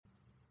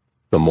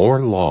The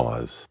more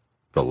laws,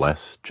 the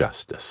less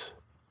justice.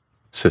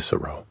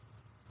 Cicero.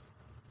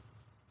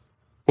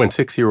 When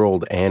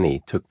 6-year-old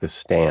Annie took the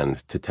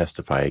stand to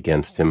testify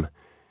against him,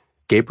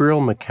 Gabriel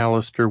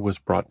McAllister was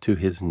brought to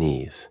his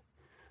knees.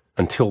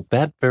 Until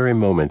that very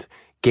moment,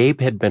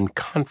 Gabe had been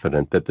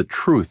confident that the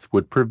truth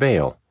would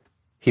prevail.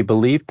 He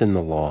believed in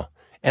the law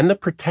and the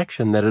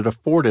protection that it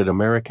afforded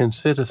American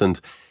citizens,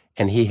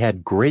 and he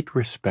had great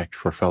respect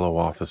for fellow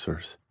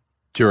officers.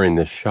 During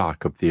the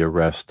shock of the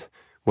arrest,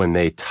 when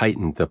they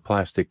tightened the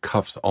plastic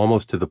cuffs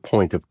almost to the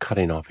point of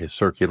cutting off his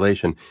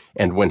circulation,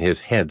 and when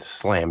his head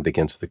slammed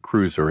against the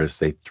cruiser as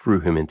they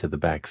threw him into the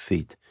back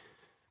seat,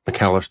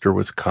 McAllister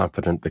was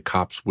confident the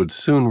cops would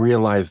soon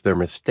realize their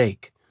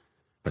mistake,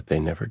 but they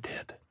never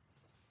did.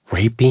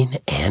 Raping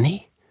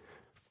Annie?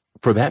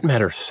 For that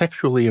matter,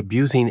 sexually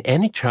abusing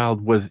any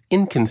child was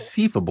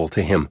inconceivable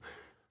to him,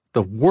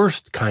 the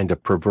worst kind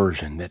of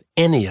perversion that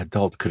any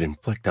adult could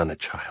inflict on a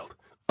child.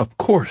 Of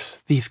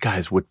course, these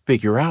guys would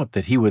figure out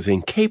that he was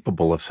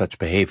incapable of such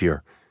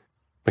behavior.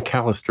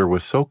 McAllister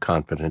was so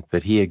confident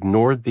that he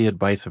ignored the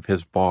advice of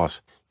his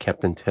boss,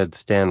 Captain Ted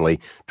Stanley,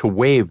 to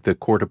waive the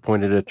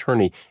court-appointed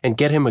attorney and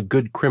get him a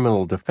good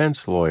criminal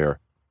defense lawyer.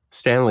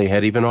 Stanley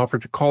had even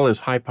offered to call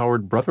his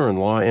high-powered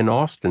brother-in-law in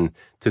Austin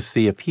to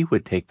see if he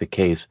would take the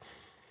case.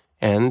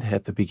 And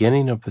at the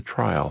beginning of the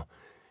trial,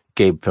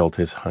 Gabe felt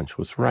his hunch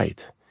was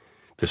right.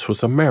 This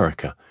was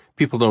America.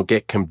 People don't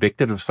get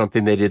convicted of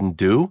something they didn't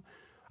do.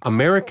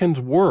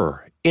 Americans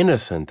were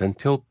innocent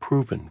until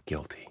proven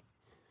guilty.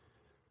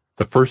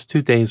 The first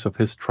 2 days of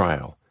his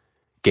trial,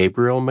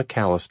 Gabriel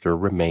McAllister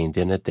remained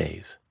in a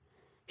daze.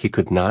 He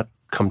could not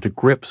come to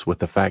grips with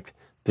the fact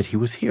that he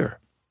was here,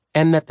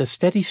 and that the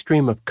steady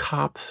stream of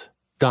cops,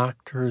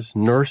 doctors,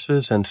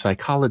 nurses, and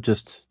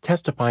psychologists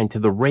testifying to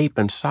the rape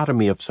and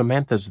sodomy of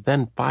Samantha's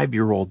then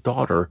 5-year-old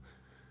daughter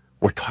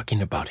were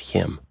talking about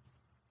him.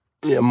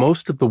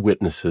 Most of the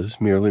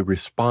witnesses merely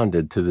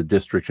responded to the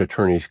district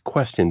attorney's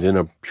questions in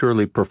a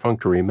purely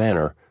perfunctory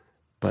manner,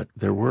 but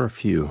there were a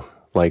few,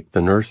 like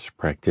the nurse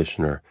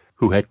practitioner,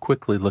 who had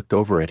quickly looked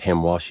over at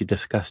him while she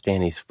discussed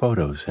Annie's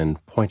photos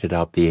and pointed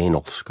out the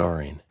anal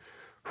scarring.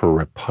 Her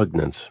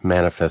repugnance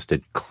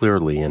manifested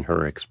clearly in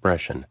her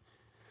expression.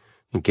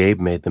 Gabe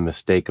made the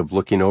mistake of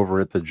looking over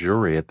at the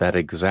jury at that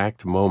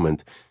exact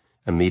moment,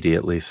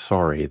 immediately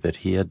sorry that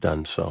he had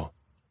done so.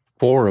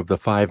 4 of the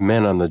 5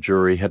 men on the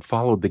jury had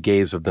followed the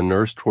gaze of the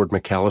nurse toward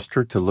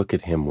McAllister to look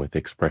at him with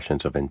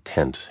expressions of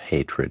intense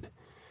hatred.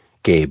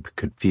 Gabe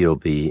could feel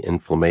the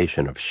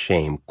inflammation of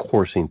shame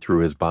coursing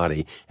through his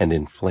body and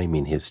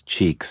inflaming his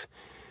cheeks.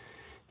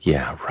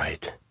 Yeah,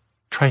 right.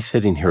 Try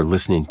sitting here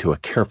listening to a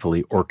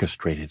carefully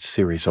orchestrated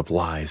series of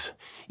lies,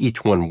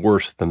 each one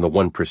worse than the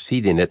one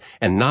preceding it,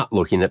 and not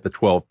looking at the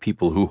 12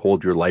 people who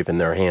hold your life in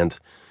their hands.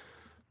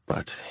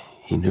 But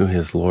he knew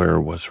his lawyer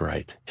was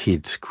right.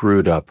 He'd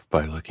screwed up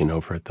by looking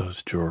over at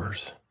those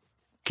jurors.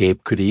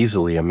 Gabe could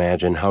easily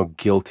imagine how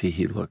guilty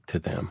he looked to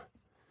them.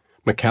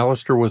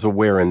 McAllister was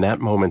aware in that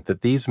moment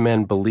that these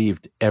men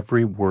believed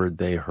every word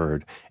they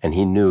heard, and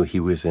he knew he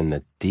was in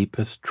the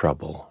deepest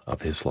trouble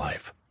of his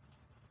life.